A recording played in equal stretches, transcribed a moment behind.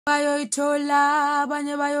Bayoitola,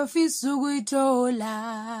 abanye bayofisa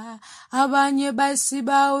ukuyitola, abanye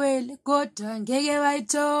basibawele kodwa ngeke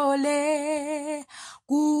bayitole.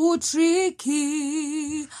 Ku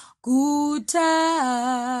tricky, ku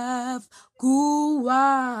tough, ku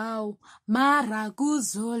wow, mara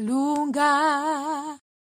kuzolunga.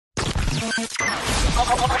 You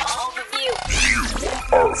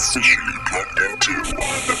are officially plugged into the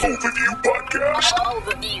Overview Podcast.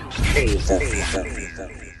 Overview.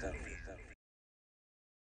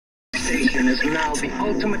 Station is now the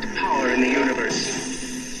ultimate power in the universe.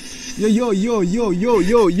 Yo.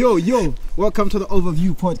 Welcome to the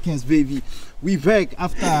Overview Podcast, baby. We back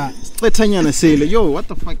after Tanyana Sailor. Yo, what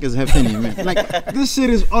the fuck is happening, man? Like, this shit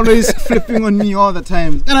is always flipping on me all the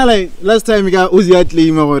time. And I like, last time we got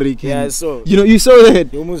Uziatli Mawarik. Yeah, so. You know, you saw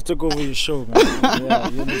that. You almost took over your show, man. Yeah,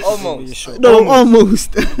 you almost.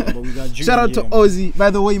 Almost. But we got Juevy. Shout out to Ozzy. By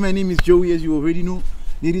the way, my name is Joey, as you already know.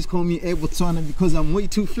 Ladies call me Botswana because I'm way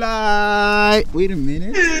too fly. Wait a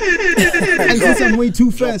minute. And since I'm way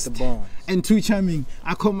too fast and too charming,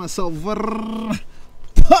 I call myself.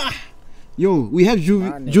 Yo, we have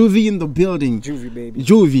Juevy in the building. Juevy, baby.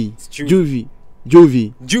 Juevy.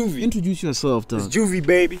 Introduce yourself, dog. It's Juevy,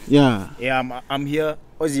 baby. Yeah. Yeah, I'm here.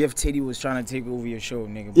 Ozzy F. Teddy was trying to take over your show,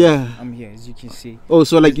 nigga. Yeah. I'm here, as you can see. Oh,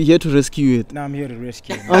 so like you're here to rescue it? Nah, I'm here to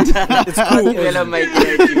rescue it. It's cool, Ozzy.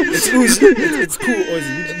 It's cool,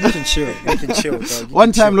 Ozzy. You can chill. You can chill, dog.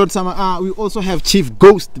 One time, Lord Summer, we also have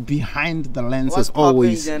ChiefGhost behind the lens as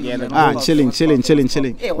always. Chilling.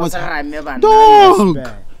 Hey, what's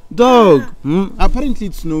Dog. Apparently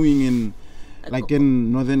it's snowing in like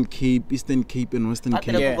in Northern Cape, Eastern Cape, and Western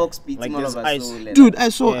Cape. Yeah. Like there's ice. Dude, I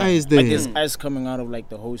saw ice there. Like there's ice coming out of like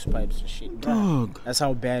the hose pipes and shit. Dog. That's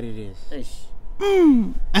how bad it is.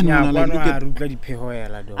 And yeah, when I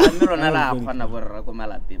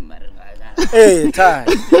like, hey, tired.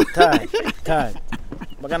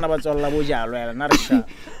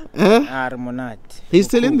 He's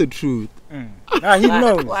telling the truth. Nah, he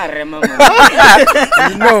knows.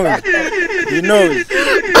 He knows.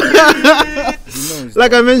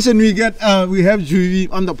 Like I mentioned, we have Juevy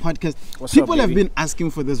on the podcast. People have up, been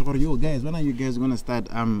asking for this. Yo, guys, when are you guys gonna start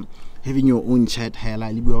having your own chat here,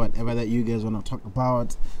 like whatever that you guys wanna talk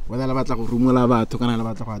about, whether about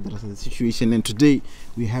the situation? And today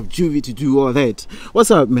we have Juevy to do all that.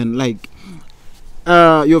 What's up, man? Like,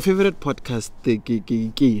 your favorite podcast, like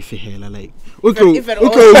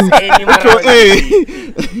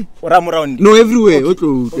what I'm around. No, everywhere.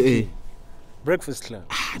 Okay. Breakfast Club.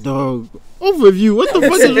 Dog. Overview. What the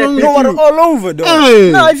fuck is wrong with you? No, all over, dog.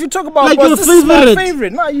 Hey. Nah, if you talk about like boss, your this favorite. is my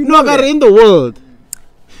favorite. Nah, you know that. In the world.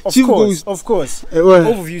 Of course.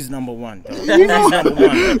 Overview is number one, dog. You know, number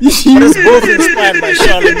one. But it's both inspired by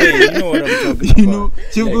Charlemagne. You know what I'm talking about. You know,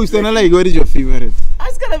 ChiefGhost, like, what is your favorite?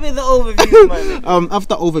 It's gonna be the Overview, man.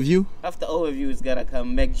 After Overview, it's gonna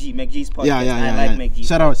come MacG's podcast. Yeah. I like MacG.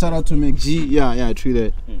 Shout out to MacG. Yeah, true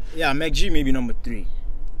that. Yeah, MacG maybe number 3.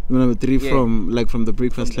 Number 3 from the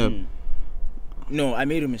Breakfast Club. No, I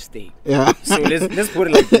made a mistake. Yeah. So let's put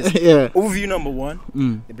it like this. Yeah. Overview number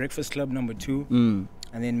 1, the Breakfast Club number 2, and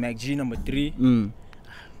then MacG number 3.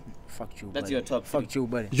 Fuck you. That's buddy. your top. Fuck Joe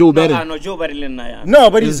Buddy. Joe Buddy. No, Joe Buddy. No,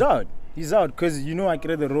 but he's out. He's out because you know I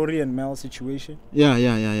created the Rory and Mel situation. Yeah.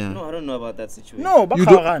 No, I don't know about that situation. No, but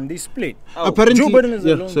they split. Apparently, Joe Budden is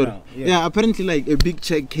alone now. Yeah, apparently like a big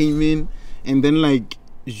check came in, and then like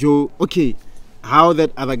Joe. Okay, how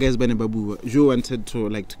that other guy's been Babu. Joe wanted to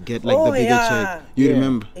get like the bigger check. You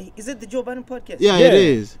remember? Is it the Joe Budden podcast? Yeah, it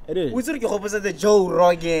is. We took the Joe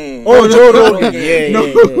Rogan. Oh, Joe Rogan.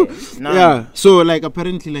 Yeah. So like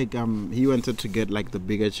apparently like he wanted to get like the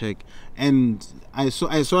bigger check, and I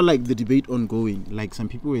saw like the debate ongoing. Like some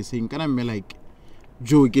people were saying, "Can I be like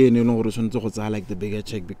Joe again? You know, like the bigger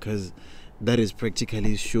check because that is practically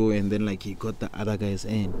his show." And then like he got the other guys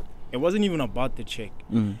in. It wasn't even about the check.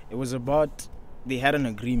 It was about they had an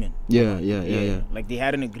agreement. Yeah. Like they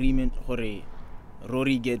had an agreement.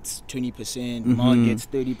 Rory gets 20%, Mal gets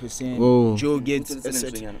 30%, Joe gets a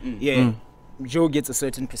certain Joe gets a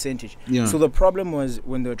certain percentage. Yeah. So the problem was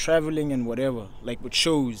when they were traveling and whatever, like with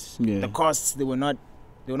shows, the costs they were not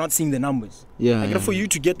seeing the numbers. Yeah. Like for you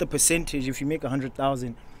to get the percentage, if you make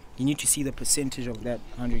 100,000, you need to see the percentage of that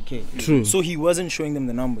 100K. True. So he wasn't showing them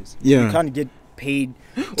the numbers. Yeah. You can't get paid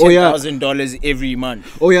 $10,000 every month.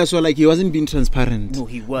 Oh yeah, so like he wasn't being transparent. No,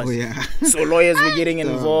 he was. Oh yeah. So lawyers were getting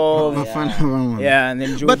involved. And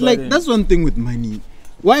then Joe but like Budden. that's one thing with money.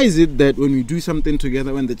 Why is it that when we do something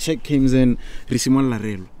together, when the check comes in, I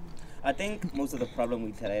think most of the problem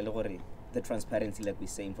with the transparency like we're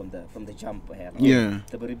saying from the jump here. Yeah.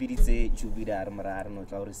 The Badubi say Juevy da armara no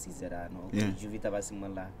Claudio Caesar no. Juevy ta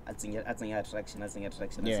basimala atsenya attraction.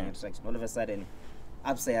 All of a sudden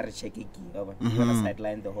upside are checking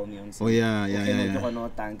sideline the homies. Oh yeah. Yeah.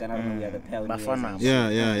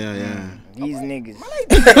 These niggas.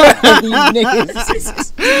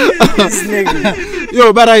 These niggas.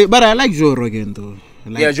 Yo, but I like Joe Rogan though.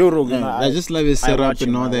 Like, yeah, Joe Rogan. I just love his setup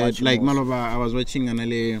and all that. Like Like Malova, I was watching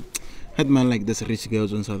an had man like this rich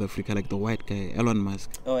girls in South Africa, like the white guy, Elon Musk.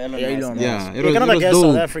 Oh, Elon Musk. Yeah, it was dope.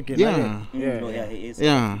 South African. Yeah. Yeah, he is.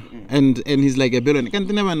 Yeah, and he's like a billionaire.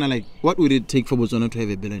 Can't never know, like, what would it take for Botswana to have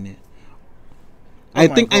a billionaire? I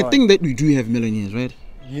think that we do have millionaires, right?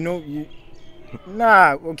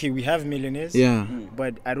 Okay, we have millionaires. Yeah.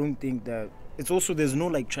 But I don't think that it's also there's no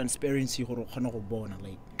like transparency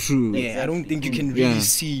like true. Yeah, I don't think you can really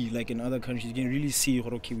see like in other countries you can really see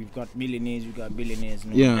okay, we've got millionaires, we've got billionaires.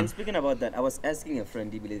 No. Yeah. And speaking about that, I was asking a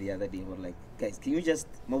friend the other day, like, guys, can you just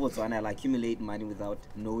like accumulate money without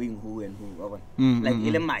knowing who and who?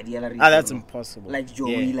 That's impossible. Like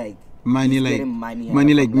Joey, like money like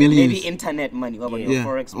millions. Maybe internet money.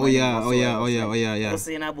 Forex money.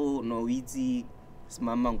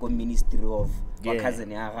 Ministry of you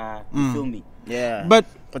feel me? Yeah. But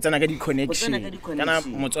then I get the connection.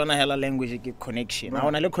 Motswana hella language get connection. I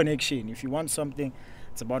want a connection. If you want something,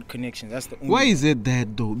 it's about connection. That's the only. Why is it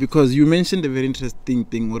that though? Because you mentioned a very interesting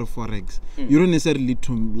thing with forex. You don't necessarily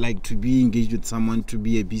to be engaged with someone to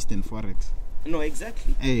be a beast in forex. No,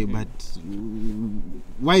 exactly. Hey, but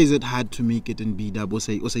why is it hard to make it in B-Dub? Or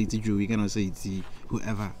say it's Joe, we cannot say it's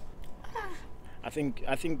whoever. I think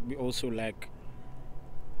we also like.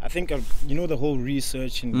 I think the whole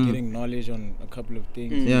research and getting knowledge on a couple of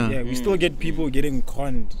things. Yeah. We still get people getting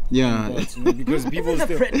conned. Yeah. Because people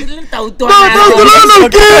still. We still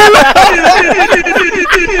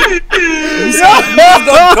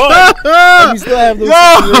have those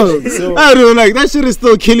situations, so. I don't know, like that shit is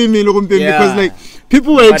still killing me because like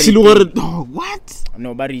people were actually worried. Oh, what?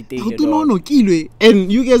 Nobody take it.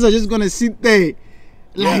 And you guys are just gonna sit there,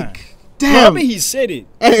 like. Damn. He said it.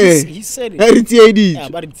 He said it.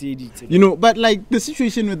 But like the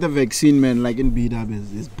situation with the vaccine, man, like in B-Dub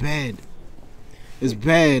is bad. It's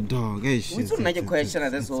bad, dog. We should make a question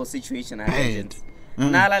of this whole situation.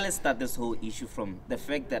 Now let's start this whole issue from the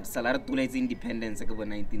fact that Salar Tula's independence like about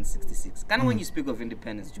 1966. Kind of when you speak of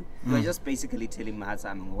independence, you are just basically telling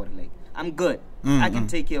Mahatma, like, I'm good. I can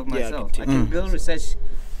take care of myself. I can build research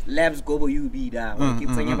labs go you be da ke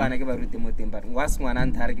tsenya bana ke ba rute mo teng ba wa sengwana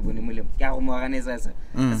ntare ke bone molemo ke a go mo organize as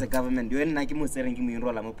a government yo nna ke mo sereng ke mo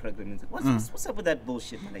enrolla mo program what's up with that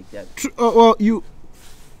bullshit like that? Well, you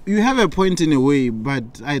have a point in a way,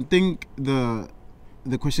 but I think the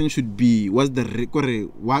question should be what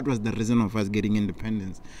was the reason of us getting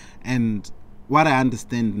independence? And what I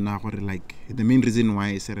understand now, like the main reason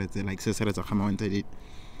why Seretse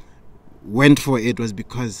went for it was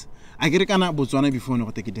because I get Botswana before no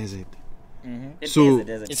take desert. So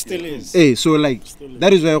it still is. Hey, so like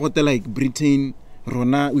that is why I got like Britain,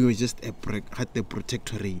 Rona, we were just had the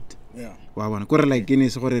protectorate. Yeah. Wow, like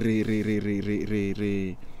Guinness, like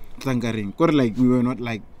we were not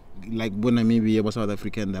like maybe about South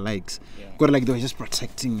Africa and the likes. Like they were just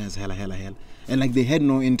protecting us hell. And like they had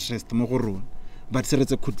no interest but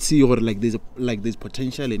Seretse could see there's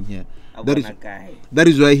potential in here. That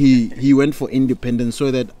is why he went for independence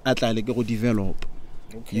so that Atlale could develop.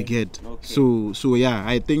 Okay. You get so yeah,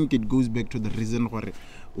 I think it goes back to the reason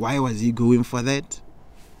why was he going for that?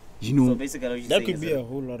 So basically that could be a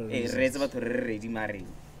whole lot of reasons.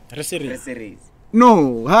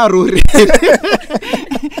 No, Haru.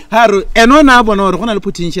 And on Abon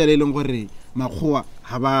potential Makua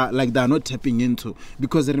Haba like they are not tapping into,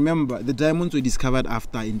 because remember the diamonds were discovered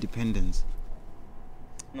after independence.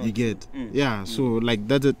 You get so like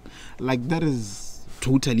that is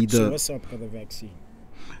totally the. So what's up with the vaccine?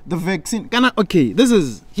 The vaccine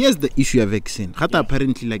here's the issue of vaccine.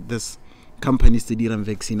 Apparently like this company study on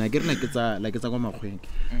vaccine. I get like it's a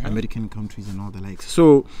American countries and all the likes.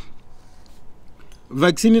 So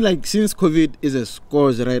vaccine, like since COVID is a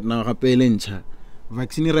scourge right now,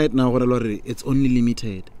 vaccine right now it's only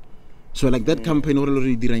limited. So like that company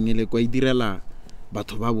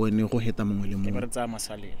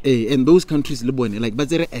and those countries like but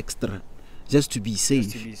they're extra just to be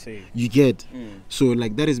safe. You get so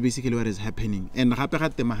like that is basically what is happening. And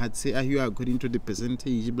according to the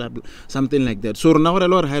percentage blah blah something like that. So now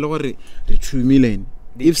the 2 million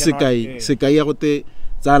if Sekai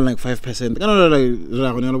like 5%,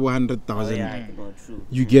 100,000.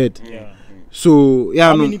 You get so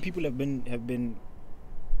how many people have been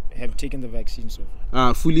have taken the vaccine so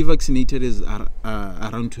fully vaccinated is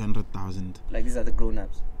around 200,000. Like these are the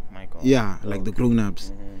grown-ups. My God. Yeah, like the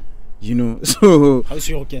grown-ups. You know, so How's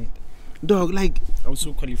your weekend? dog, like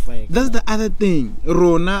Also qualifying. that's the other thing.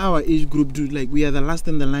 Rona, our age group, dude, like we are the last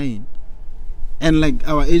in the line. And like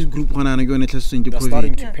our age group, They're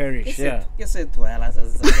starting to perish. Yeah. Yes, it well.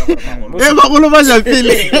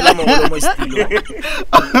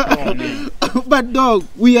 But dog,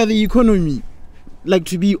 we are the economy. Like,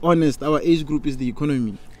 to be honest, our age group is the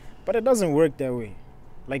economy. But it doesn't work that way.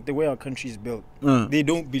 Like the way our country is built. They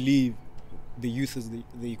don't believe the youth is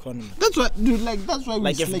the economy. That's why, dude. Like that's why.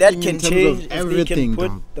 Like we're if that slacking can in terms change, of if everything, they can put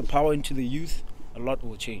dog. the power into the youth, a lot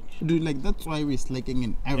will change. Dude, like that's why we're slacking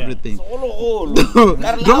in everything. Yeah.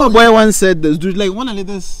 Dramaboi once said this, dude. Like, wanna let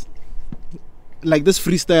this, like this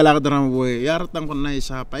freestyle like Dramaboi. Yaratang ko na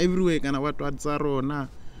ishapa everywhere. Kana what zaro na,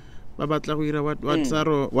 babatla ko ira what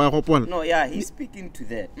zaro. Wa hopon. No, yeah, he's speaking to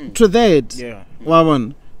that. To that, Yeah.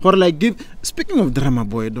 Wawan. Or like give. Speaking of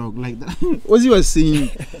Dramaboi, dog, like that, what you were saying.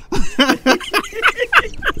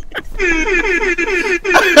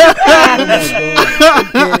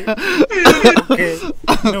 Okay.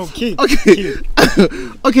 No, keep. Okay.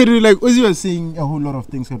 Okay, dude, like Ozzy was saying a whole lot of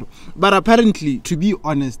things. But apparently, to be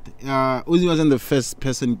honest, Ozzy wasn't the first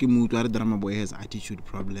person to move to Dramaboi has attitude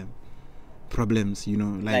problems, you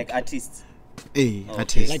know, Like artists. Hey, Okay.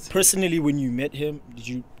 artists. Like personally, when you met him, did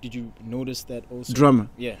you notice that also? Drama.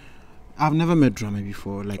 Yeah. I've never met Drama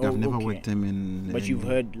before. Like, I've never okay. worked him in. But you've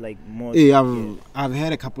heard like more. Hey, I've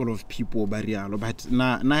heard a couple of people, but here's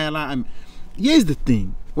the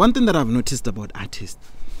thing. One thing that I've noticed about artists,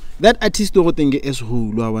 that artist thing is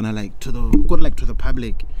who I wanna like to the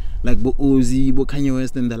public, like Bo Ozzy, Bo Kanye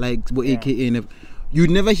West, and the likes, Bo AKA. You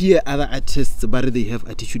never hear other artists, but they have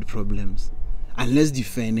attitude problems, unless they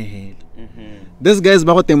fan ahead. These guys,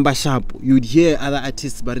 Bagotemba sharp. You'd hear other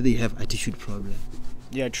artists, but they have attitude problems.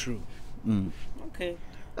 Yeah, true. Okay.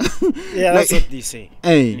 Yeah, that's what they say.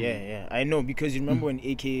 Hey. Yeah. I know because you remember when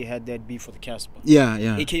AK had that beef for the Casper.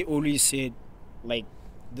 Yeah. AK always said like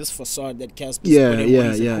this facade that Casper. Yeah.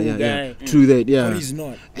 Guy. True that. Yeah. But he's not.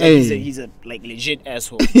 Like, Hey. he's a like legit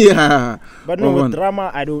asshole. Yeah. But no, with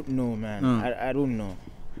Drama, I don't know, man. I don't know.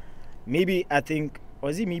 Maybe I think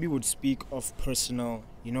Ozzy maybe would speak of personal,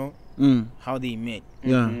 you know, how they met.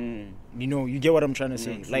 Yeah. You know, you get what I'm trying to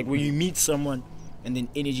say. Like when you meet someone and then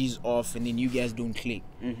energy's off and then you guys don't click.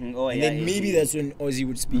 Oh, And yeah, then maybe that's when Ozzy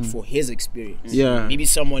would speak for his experience. Yeah. Maybe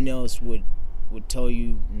someone else would tell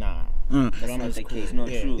you, nah. That's not the case. No,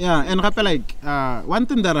 true. Yeah, and like one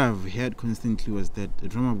thing that I've heard constantly was that the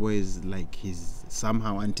Dramaboi is like he's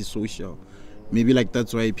somehow antisocial. Maybe like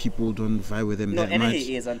that's why people don't vibe with him No, that and much.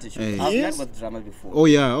 he is antisocial. Hey. I've Yes? met with Drama before. Oh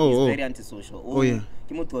yeah, He's oh. very antisocial. Oh, yeah.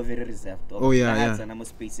 Kimoto very reserved. Oh, yeah, I had yeah. some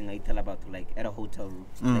spacing I tell about like at a hotel room.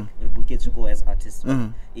 Like we book to go as artists.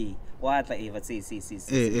 What like Eva say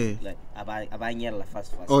like abanyela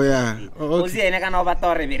fast. Oh yeah. Oh, okay. Ozi ene kana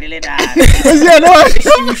obatore be really da. Yeah, no.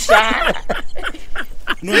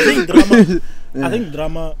 No, I think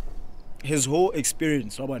Drama, his whole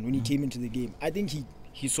experience, when he came into the game, I think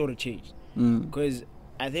he sort of changed. Because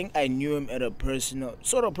I think I knew him at a personal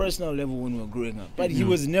level when we were growing up. But he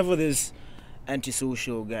was never this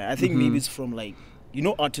antisocial guy. I think maybe it's from like, you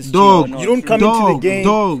know, artists. Dog, you don't come into the game.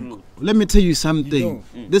 Dog, let me tell you something.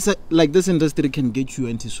 You This industry can get you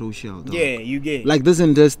antisocial. Dog. Yeah, you get. Like this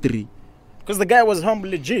industry. Because the guy was humble,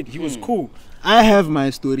 legit. He was cool. I have my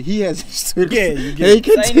story. He has his story. Yeah, you get.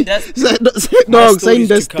 Same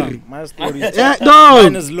industry. My story. Yeah, dog.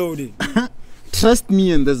 Mine is loaded. Trust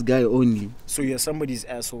me and this guy only. So you're somebody's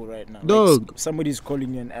asshole right now. Dog. Like, somebody's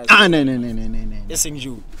calling you an asshole. No. Dissing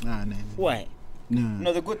you. Nah. Why?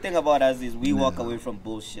 No, the good thing about us is we walk away from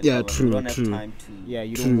bullshit. Yeah, We true. don't have time to. Yeah,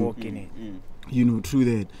 you don't walk in it. You know, true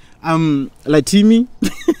that. Latimmy.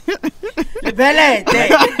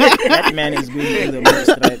 That man is going through the most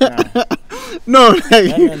right now. No, That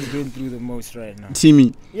like man's going through the most right now.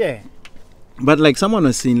 Timmy. Yeah. But like someone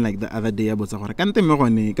was saying like the other day about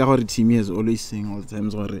Timmy has always saying all the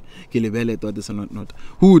times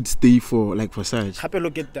who would stay for such. Happy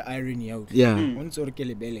look at the irony out. Yeah. Once or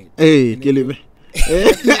kelebele. Hey,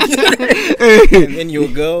 And then your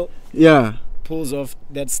girl yeah. pulls off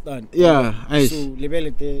that stunt. Yeah. So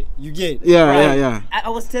lebele you get. Yeah. I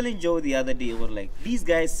was telling Joe the other day, these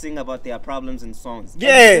guys sing about their problems in songs. Yeah,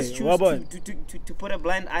 And they just Wabon. choose to put a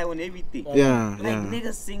blind eye on everything. Yeah.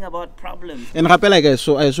 Niggas sing about problems. And like I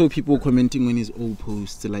saw people commenting on his old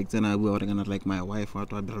posts like then I was like my wife I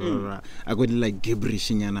got like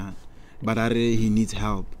gibberish but he needs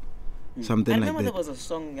help. Something I like remember that. there was a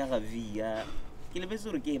song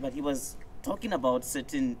Vee, but he was talking about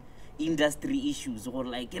certain industry issues or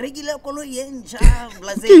like regular kolo yencha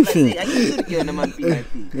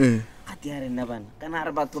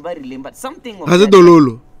but something of has it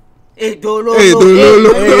dololo Range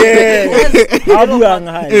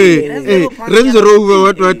Rover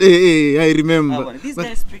what I remember these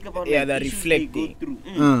guys speak about the reflect go through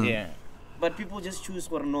but people just choose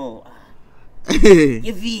for no guys,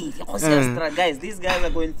 these guys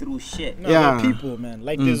are going through shit. No, they're people, man.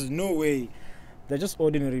 Like, there's no way. They're just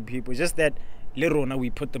ordinary people. Just that later on,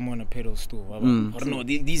 we put them on a pedestal. Or no,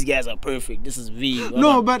 these guys are perfect. This is V.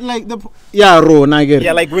 No, but like Ron, I get it.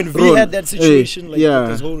 Yeah, like when V had that situation, like with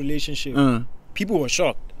his whole relationship, people were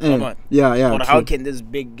shocked. Or how can this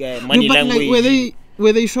big guy, money language... Like,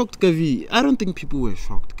 were they shocked, Kavi? I don't think people were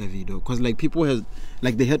shocked, Kavi, though, because like people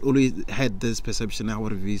they had always had this perception that our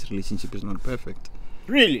V's relationship is not perfect.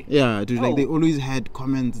 Really? Yeah, dude, like they always had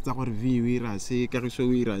comments that our V we say, Kagiso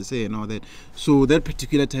we say, and all that. So that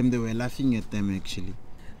particular time they were laughing at them actually.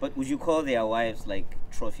 But would you call their wives like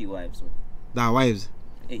trophy wives? Their wives?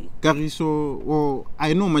 Hey. Kagiso, well,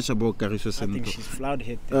 I know much about Kagiso Sento. I think she's flowered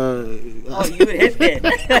head. Oh, you would hit that?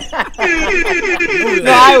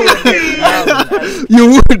 No, I would.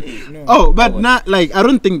 You would? No, oh, but not like I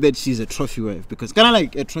don't think that she's a trophy wife because kind of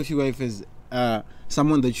like a trophy wife is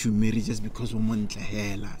someone that you marry just because of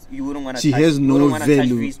you wouldn't want to. She has no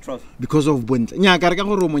value because of prize, man.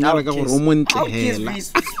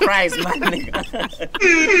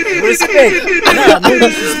 Respect. No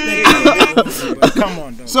disrespect. Come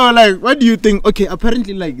on, dog. So like, what do you think? Okay,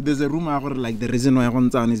 apparently like there's a rumor like the reason why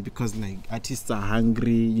Gonzan is because like artists are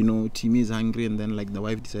hungry, you know, Timmy is hungry, and then like the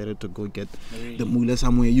wife decided to go get the mula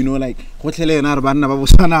somewhere, you know, like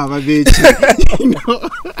you know?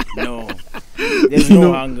 No. There's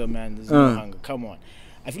no hunger, man. There's no hunger. Come on.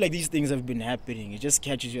 I feel like these things have been happening. It just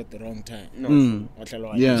catches you at the wrong time. No.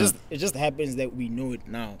 Yeah. It just happens that we know it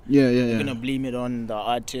now. Yeah. We're gonna blame it on the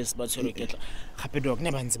artist, but like this.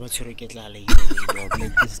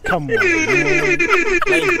 Come on.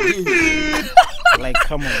 Like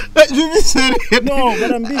come on. No,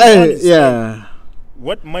 but I'm being honest. Yeah. Like,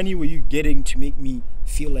 what money were you getting to make me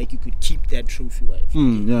feel like you could keep that trophy wife?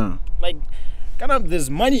 Yeah. Like kind of there's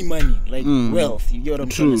money, like wealth. You get what I'm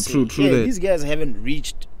trying to say? True. These guys haven't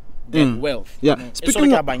reached that wealth. Yeah. You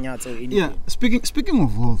know? Speaking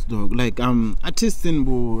of wealth, dog, like artists in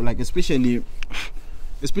like especially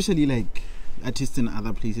like artists in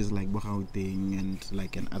other places like Gauteng and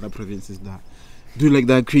like in other provinces that do like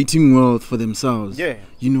they're creating wealth for themselves. Yeah.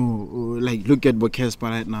 You know, like look at Bokespa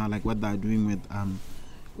right now, like what they're doing with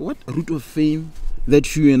what Root of Fame, that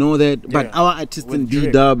shoe and all that. But our artists in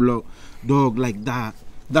B-Dub, dog, like that.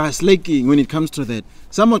 That's slaking when it comes to that.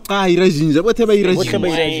 Some whatever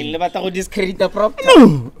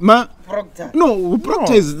No,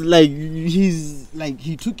 Proctor is like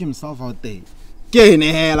he took himself out there.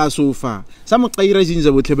 So far. Some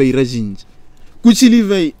Kuchi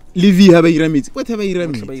whatever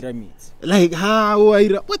like how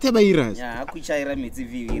whatever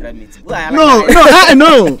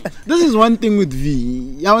no. This is one thing with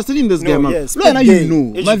V. I was telling this guy, you know,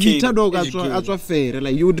 Mavita dog as fair.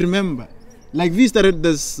 Like you would remember. Like V started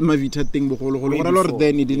this Mavita thing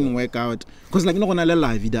then it didn't work out. Because like no one like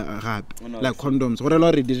condoms.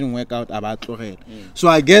 It didn't work out about so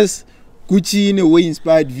I guess Gucci in a way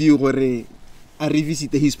inspired V or I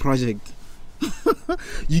revisit his project.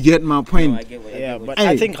 You get my point. No, I get what yeah, but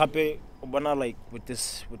I think Happy like with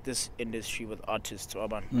this industry with artists,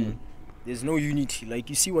 there's no unity. Like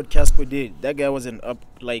you see what Casper did. That guy was that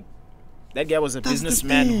guy was a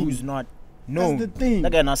businessman who's not known. That's the thing.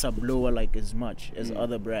 That guy not a blower like as much as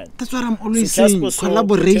other brands. That's what I'm always saying.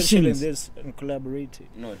 Collaborations. And collaborating.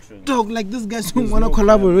 No, true. Dog, like this guys don't wanna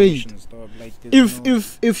collaborate. Like,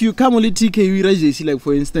 if you come only TK JC, like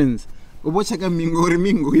for instance,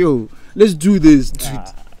 Mingo, yo, let's do this.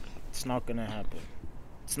 It's not gonna happen.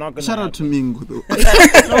 It's not gonna Shout out to Mingo though.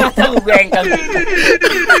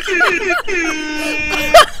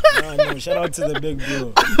 No, shout out to the big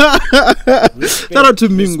bro. Shout out to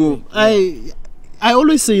Mingo. I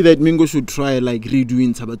always say that Mingo should try like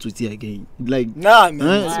redoing Sabatsuti again. Like man.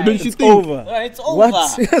 Don't you think? Over. It's over.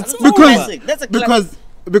 What? That's a classic.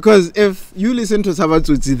 Because if you listen to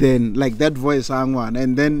Sabatsuti then like that voice sang one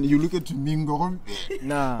and then you look at Mingo,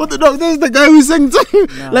 what the dog? This is the guy who sang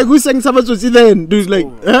like who sang Sabatsuti then. Dude, like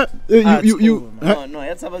no,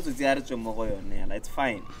 it's Sabatsuti. It's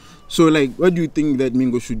fine. So like, what do you think that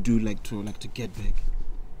Mingo should do to get back?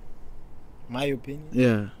 My opinion.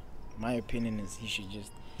 Yeah. My opinion is he should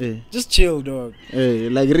just chill, dog.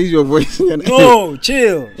 Like raise your voice. No,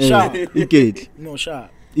 chill. Sharp. No,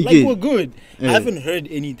 sharp. Like we're good. I haven't heard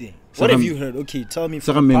anything. What have you heard? Okay, tell me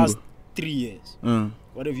from 3 years,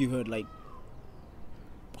 what have you heard? Like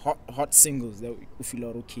hot singles that you feel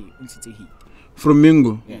are okay. Heat. From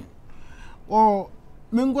Mingo. Yeah. Oh,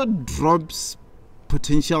 Mingo drops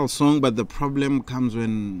potential song, but the problem comes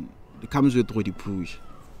when it comes with what he push.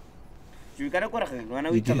 You gotta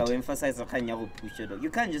emphasize you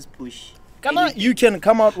can't just push. You can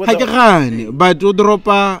come out with but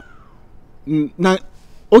Odropa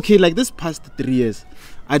okay, like this past 3 years,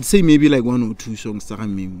 I'd say maybe like 1 or 2 songs Sarah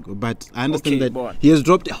Mingo. But I understand that he has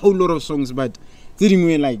dropped a whole lot of songs, but sitting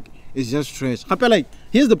way like it's just trash. Like,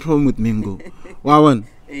 here's the problem with Mingo. Wawan.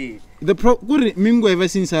 Mingo ever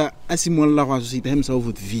since Asimola was associate himself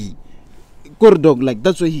with Vee. Dog, like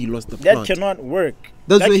that's why he lost the plot. That cannot work.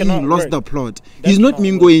 That's why he lost the plot. He's not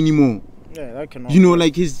Mingo anymore. Yeah, that cannot. You know,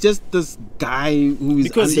 like he's just this guy who is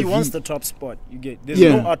because he wants Vee. the top spot. You get there's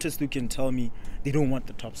no artist who can tell me they don't want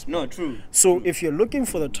the top spot. No, true. So if you're looking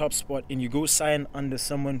for the top spot and you go sign under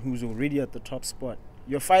someone who's already at the top spot,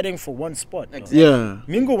 you're fighting for one spot. Exactly. Yeah.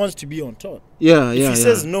 Mingo wants to be on top. If he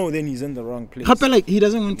says no, then he's in the wrong place. Like he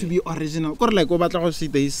doesn't want to be original. Or like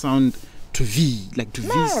his sound to Vee, like to Vee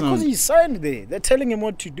sound. Because he's signed there. They're telling him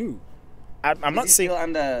what to do. I'm not saying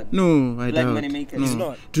under. No, I Black doubt. Money Maker. No. He's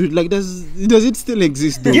not. Dude, like does it still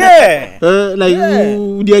exist though? Yeah.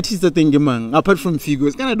 Who the artist that thing man apart from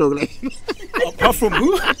Figos, kind of dog like. Apart from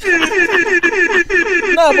who?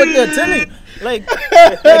 No, but they're telling like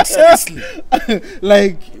seriously.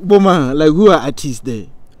 Like Boma, like who are artists there?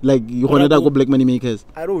 Like you wanna go Black Money Makers?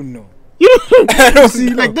 I don't know. I don't see.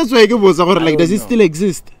 Like that's why I was like, does it still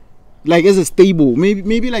exist? Like as a stable,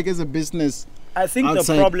 maybe like as a business. I think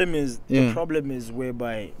outside. the problem is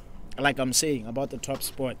whereby, like I'm saying about the top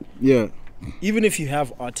spot. Yeah. Even if you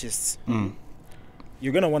have artists,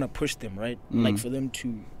 you're gonna want to push them, right? Like for them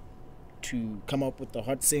to come up with the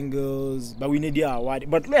hot singles, but we need the award.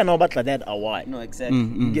 But we are not about that award. No,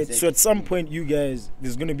 exactly. So at some point, you guys,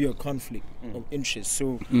 there's gonna be a conflict of interest.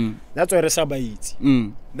 So that's why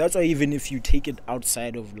Resaba That's why even if you take it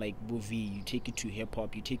outside of like Vee, you take it to hip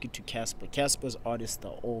hop, you take it to Casper. Casper's artists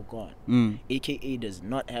are all gone. AKA does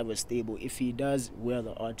not have a stable. If he does, we're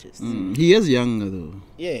the artists. He is younger though.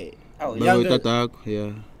 Yeah. Oh,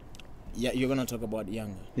 yeah. Yeah, you're gonna talk about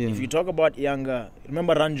Younger. Yeah. If you talk about Younger,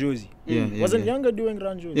 remember Ranjosi? Wasn't Younger doing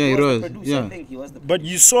Ranjosi? Yeah, He was. the producer, Yeah. I think he was the But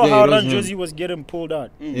you saw how Ranjosi was getting pulled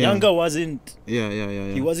out. Younger wasn't.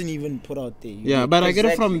 Yeah. He wasn't even put out there. Yeah, but I get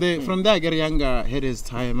it from there. From there, I get Younger had his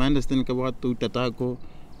time. I understand about Tatako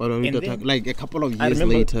or like a couple of years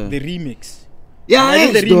later. The remix. Yeah, I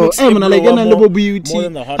think yes, the though. remix I'm like more little beauty.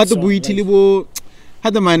 than the hot Had the song, beauty, like- libo.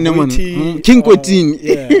 Had the man name on Beauty, King Quotin.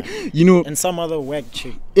 yeah. You know. And some other whack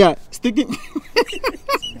chick. Yeah, sticking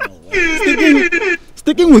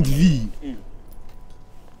with Vee.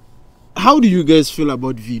 How do you guys feel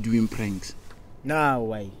about Vee doing pranks? Nah,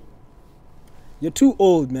 why? You're too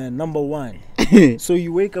old, man. Number one. So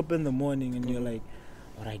you wake up in the morning and you're like,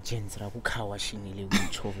 alright, gents,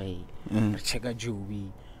 check out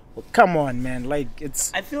Juevy. Come on, man. Like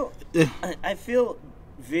it's. I feel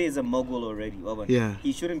Vee is a mogul already. Yeah.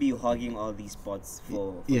 He shouldn't be hogging all these spots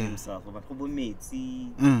for himself. Like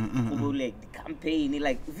the campaign,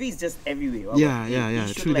 like Vee is just everywhere. Yeah.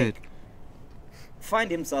 He should, True like, that.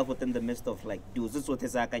 find himself within the midst of like dudes. This is what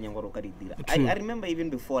I remember even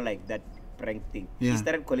before like that prank thing. Yeah. He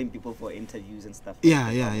started calling people for interviews and stuff.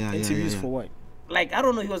 Yeah. Interviews for what? Like I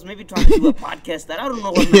don't know. He was maybe trying to do a podcast. That I don't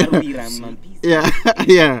know what Vee Mampeezy.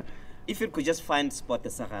 Yeah. If you could just find spot the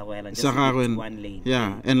Sahara and just stick to one lane.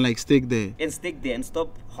 Yeah, and like stick there. And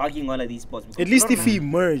stop hogging all of these spots. At least if he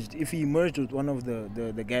merged with one of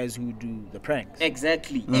the guys who do the pranks.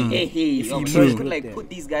 Exactly. If he you merged could with like them. put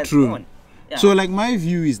these guys True. on. Yeah. So like my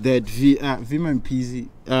view is that Vee Mampeezy,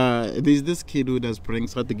 there's this kid who does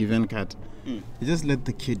pranks at the given cat. You just let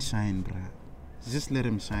the kid shine, bruh. Just let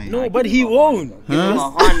him shine. No, but he won't. Give him a Huh?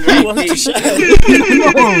 horn He right wants to there. shine.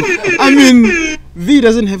 No, I mean Vee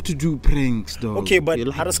doesn't have to do pranks, though. Okay, but He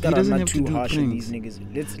Haraskara doesn't not have to too do harsh on pranks. these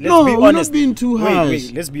niggas. Let's No, be we're honest. not being too harsh.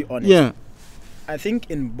 Wait, let's be honest. Yeah. I think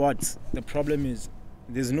in bots, the problem is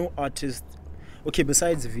there's no artist. Okay,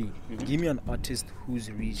 besides Vee, give me an artist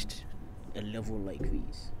who's reached a level like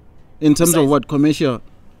Vee's. In terms of Besides- what commercial?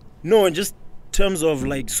 No, in just terms of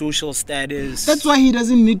like social status. That's why he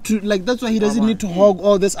doesn't need to That's why he doesn't need to hog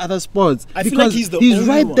all these other spots. I feel because like he's the only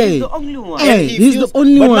right one. there. He's the only one. Hey, He he's feels- the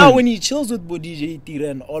only but one. now when he chills with DJ Tira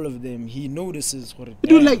and all of them, he notices what it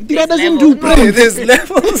Dude, like Tira There's doesn't levels. do pranks. there's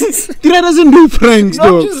levels. Tira doesn't do pranks No,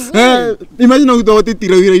 I'm though. just saying. Imagine how the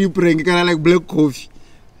Tira you prank, kind of like Black Coffee.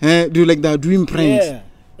 Do like that doing pranks. Yeah.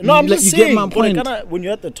 No, I'm Like, just you get saying. my point. When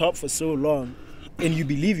you're at the top for so long, and you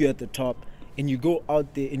believe you're at the top, and you go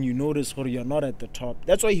out there and you notice or you're not at the top,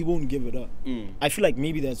 that's why he won't give it up. I feel like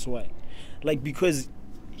maybe that's why. Like, because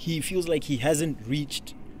he feels like he hasn't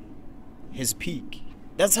reached his peak.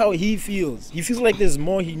 That's how he feels. He feels like there's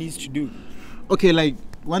more he needs to do. Okay, like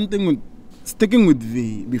one thing with sticking with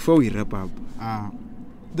V before we wrap up,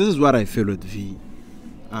 this is what I feel with V.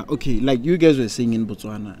 Okay, like you guys were saying in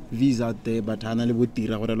Botswana, V's out there, but Hana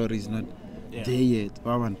Lebutira is not there yet.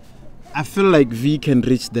 I feel like V can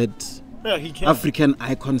reach that he can. African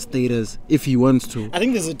icon status if he wants to. I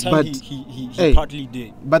think there's a time he partly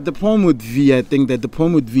did. But the problem with V, I think that the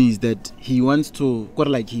problem with V is that he wants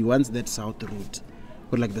that south route,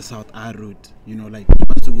 or like the South R route, you know, like he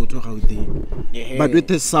wants to go to Gauteng. Yeah. But with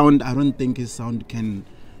his sound, I don't think his sound can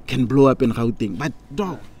blow up in Gauteng. But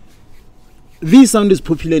dog, V sound is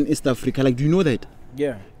popular in East Africa. Like, do you know that?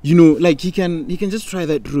 Yeah. You know, like he can just try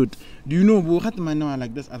that route. Do you know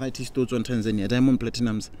like this other artist on Tanzania, Diamond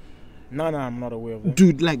Platinums? No, I'm not aware of that.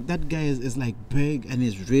 Dude, like that guy is like big and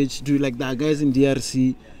is rich. Dude, like there are guys in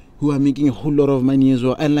DRC who are making a whole lot of money as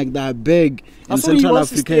well, and like they are big in Central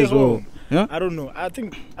Africa as well. Yeah? I don't know. I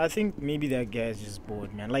think maybe that guy is just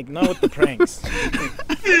bored, man. Like now with the pranks. No,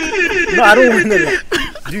 I don't want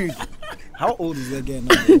to. Dude, how old is that guy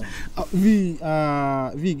now?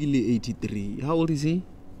 V Gilly 83. How old is he?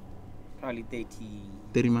 Probably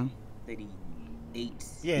 30 man. 38.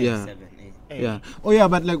 Yeah. 37. Yeah. Oh yeah,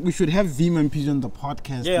 but like we should have Vee Mampeezy on the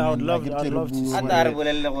podcast. Yeah, man. I'd love to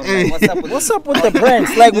see. What's up What's up with the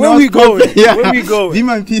pranks? Like You where know, we go? yeah. Where we go? Vee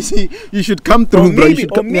Mampeezy, you should come through, bro. You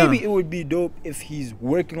should come. Maybe it would be dope if he's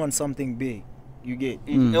working on something big. You get?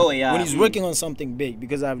 Oh yeah. When he's working on something big,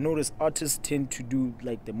 because I've noticed artists tend to do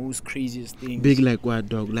like the most craziest things. Big like what,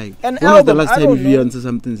 dog? Like An when was the album, last I time don't you know. answer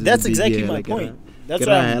something? That's big? exactly Yeah, my like, point. That's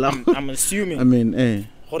why I'm assuming. I mean,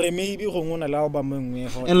 Maybe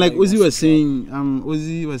and like Ozzy was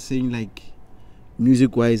saying like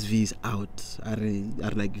music wise V is out. Are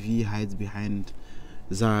like V hides behind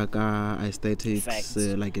Zaka, aesthetics,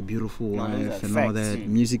 like a beautiful wife and all that.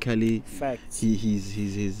 Musically,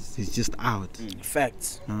 he's just out.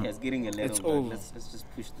 Facts. Yeah, it's getting a little. It's over. Let's just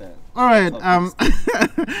push that. All right.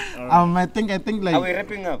 I think like are we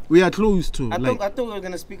wrapping up? we are close to. I like, thought we were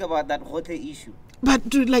gonna speak about that Gotlhe issue. but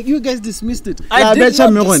dude, like you guys dismissed it. I did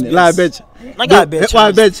not dismiss. No, not a badge.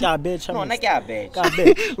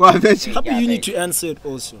 Happy you need to answer it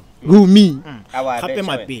also. Who me? Happy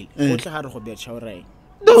my bill.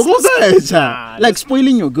 Like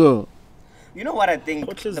spoiling your girl. You know what I think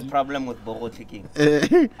Gotle's- the problem with Gotlhe King?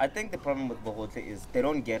 I think the problem with Gotlhe is they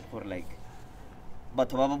don't get for like but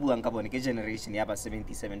generation yaba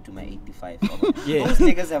 77 to my 85. Yeah. Those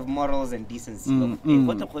niggas have morals and decency.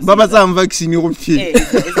 Baba Sam vaccine you Hey,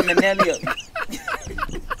 it's an Amelia.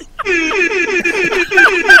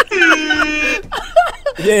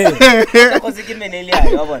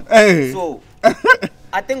 Hey. So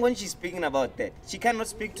I think when she's speaking about that, she cannot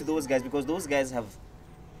speak to those guys because those guys have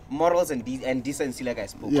morals and decency, like I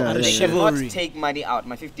spoke. Yeah, They yeah, cannot Chivalry. take money out,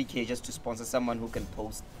 my 50K, just to sponsor someone who can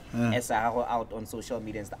post SR out on social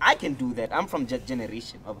media and stuff. I can do that. I'm from that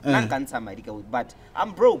generation of but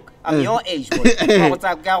I'm broke. I'm your age, boy.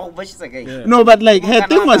 No, but like her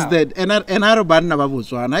thing was that and I banna ba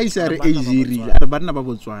Botswana. I say age I banna ba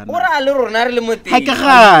Botswana. Worth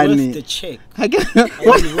the check.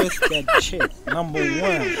 Worth that check. Number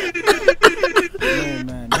one. No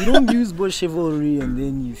man, you don't use bull chivalry and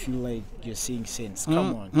then you feel like you're saying sense.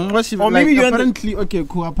 Come on. What she, Or like, maybe you're apparently okay,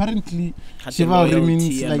 cool. Apparently chivalry loyalty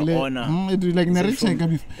means and like honor. it like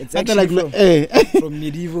It's like actually from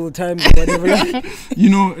medieval times or whatever. you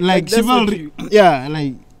know, like that's what chivalry. Yeah,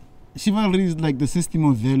 like chivalry is like the system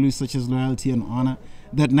of values such as loyalty and honor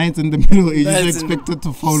that knights in the Middle Ages Knights expected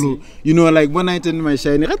to follow. You know, like one knight in my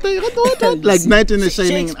shining, like knight in the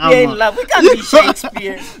shining Shakespeare in armor. love. We can't be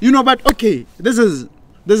Shakespeare. You know, but okay, this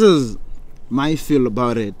is my feel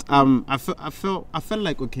about it. I felt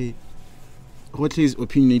like okay, Gotlhe is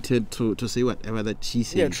opinionated to say whatever that she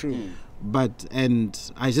said. Yeah, true. But and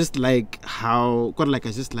I just like how I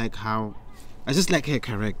just like her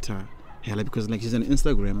character. Yeah, like, because like she's an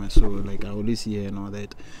Instagrammer, so like I always see her and all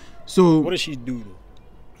that. So What does she do though?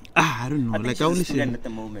 I don't know. I think Like she's I only a see student at the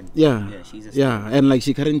moment. yeah, she's a yeah, student. and like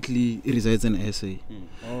she currently resides in SA.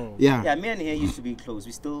 Oh. Yeah. Yeah, me and her used to be close.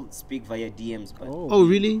 We still speak via DMs, but Oh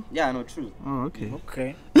really? yeah, no, true. Oh okay.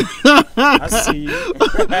 Okay. I see you.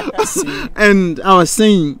 I see you. And I was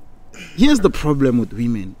saying, here's the problem with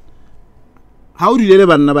women. How do you let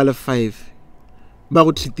banna ba le 5 ba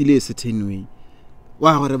go treatile a certain way?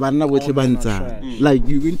 Wa gore banna botlhe ba ntsa. Like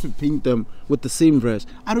you're going to paint them with the same brush.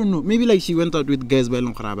 I don't know. Maybe like she went out with guys ba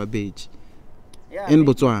eleng gore ba beige. Yeah, in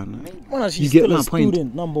maybe, Botswana. maybe. Well, You she's get still my a point.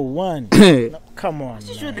 student, number one. No, come on,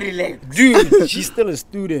 She should man. relax. Dude, she's still a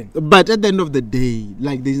student. But at the end of the day,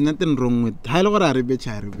 like there's nothing wrong with like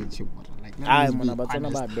Aye, man, but I'm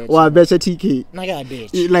about bitch. or betcha TK. Naga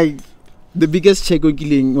bitch. Like the biggest check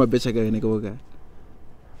killing or betcha guy nigga.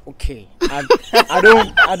 Okay,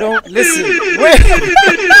 I don't listen. Wait,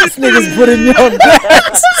 this nigga's putting me on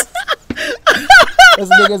blast. This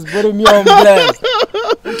nigga's putting me on blast.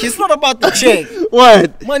 Okay, it's not about the check.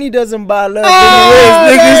 What? Money doesn't buy love.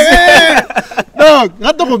 Anyways, niggas. No,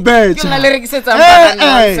 not the bitch. Yung lyrics it's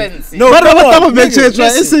nonsense. No, But come what on, type of niggas,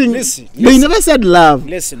 bitch? listen. They never said love.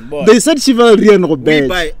 Listen, boy. They said chivalry and We bitch.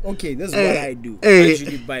 buy. Okay, this is what I do. I Hey.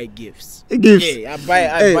 usually buy gifts. Gifts. Yeah,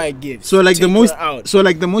 I buy gifts. So like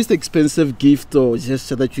Take the most expensive gift or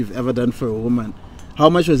gesture that you've ever done for a woman, how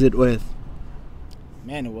much was it worth?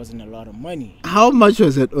 Man, it wasn't a lot of money. How much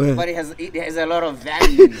was it worth? But it has a lot of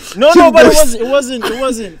value. No, but it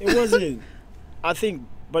wasn't. I think,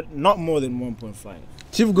 but not more than 1.5.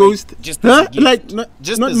 ChiefGhost, just as a gift. like not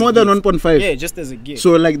Just as more a than gift. 1.5. Yeah, just as a gift.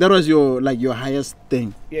 So like that was your highest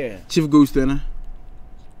thing. Yeah. ChiefGhost, you know.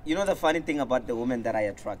 You know the funny thing about the women that I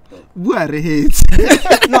attract though? Who are hates?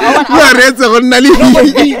 No, I Who are hates? No,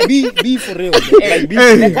 but be for real. Bro. Like, be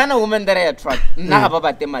want the kind of women that I attract.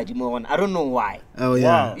 I don't know why. Oh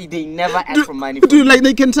yeah. Wow. They never ask for money. From Dude, me. like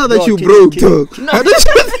they can tell that No, you can broke, you- dog. No.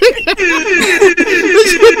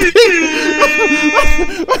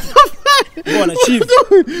 Go on, achieve.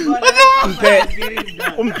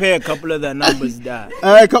 Compare a couple of their numbers there.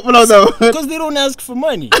 A couple of them. Because they don't ask for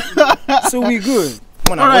money. So we good.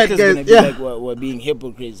 Come on, Alright, guys, guys, gonna be yeah. like we're being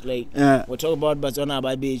hypocrites. Like Yeah. we're talking about Botswana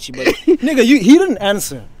about bitch, but nigga, he didn't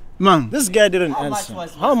answer. Man. This guy didn't How much answer.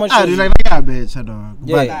 was- How much? I was do it? like a bitch, dog.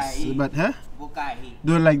 Yes. But huh? Bukai.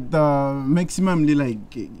 Do like the maximumly like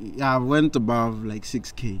I went above like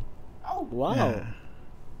 6K. Wow. Yeah.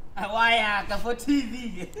 Why for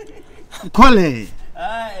TV? Kole.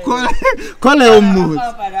 Kole umut.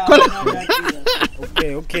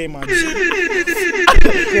 Okay, man.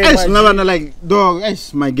 Eish, ngabana like dog,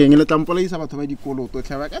 eish my gang le tampola isa batho ba dikolo to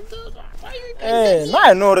tlhaba ka. Hey, now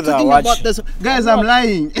I know that I Talking watch. about this, guys, I'm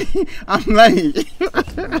lying. I'm lying.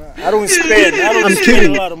 I don't spend. I'm spend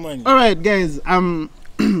kidding. a lot of money. All right, guys.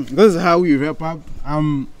 This is how we wrap up.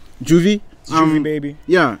 Juevy. Juevy, baby.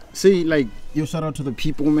 Yeah. Say like yo, shout out to the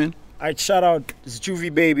people, man. I shout out this Juevy,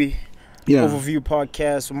 baby. Yeah. Overview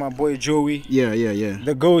podcast with my boy Joey. Yeah.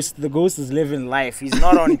 The ghost is living life. He's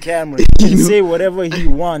not on camera. He can say whatever he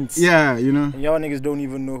wants. Yeah, you know. And y'all niggas don't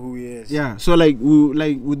even know who he is. Yeah. So like,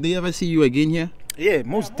 would they ever see you again here? Yeah,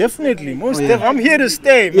 most definitely. I'm here to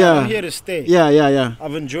stay, man. Yeah. I'm here to stay. Yeah.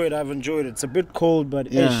 I've enjoyed it. It's a bit cold,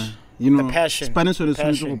 but Yeah. ish. You know, The passion. Spanish will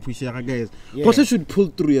Passion. push guys. Yeah. Gotlhe should pull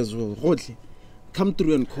through as well. Gotlhe, come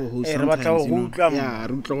through and co-host Hey, sometimes. Rabatla You know? Rutla, Yeah,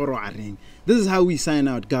 Rutla Oro Areng. This is how we sign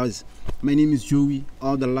out, guys. My name is Joey.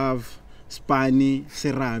 All the love. Spani,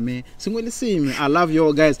 Serame, same. I love you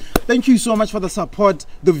all, guys. Thank you so much for the support.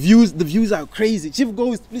 The views are crazy.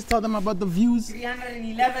 ChiefGhost, please tell them about the views.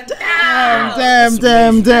 311. Damn.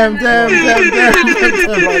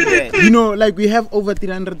 You know, like we have over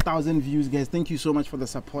 300,000 views, guys. Thank you so much for the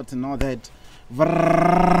support and all that.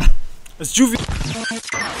 It's Juevy.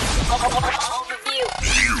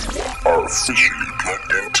 Are officially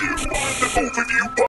plugged into the overview.